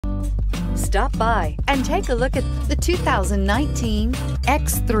Stop by and take a look at the 2019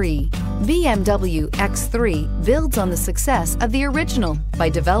 X3. BMW X3 builds on the success of the original by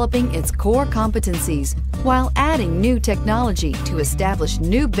developing its core competencies while adding new technology to establish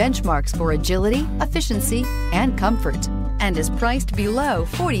new benchmarks for agility, efficiency, and comfort, and is priced below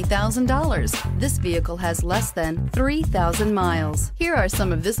 $40,000. This vehicle has less than 3,000 miles. Here are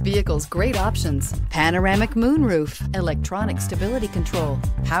some of this vehicle's great options: panoramic moonroof, electronic stability control,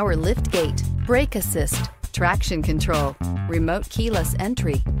 power liftgate, brake assist, traction control, remote keyless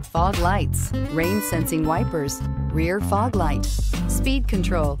entry, fog lights, rain sensing wipers, rear fog light, speed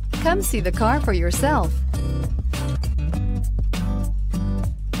control. Come see the car for yourself.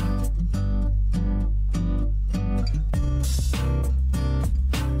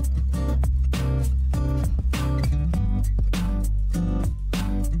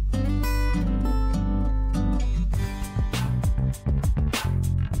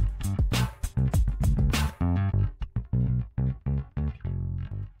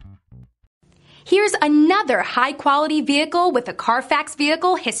 Here's another high-quality vehicle with a Carfax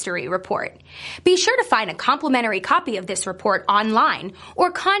Vehicle History Report. Be sure to find a complimentary copy of this report online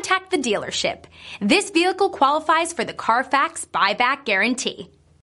or contact the dealership. This vehicle qualifies for the Carfax Buyback Guarantee.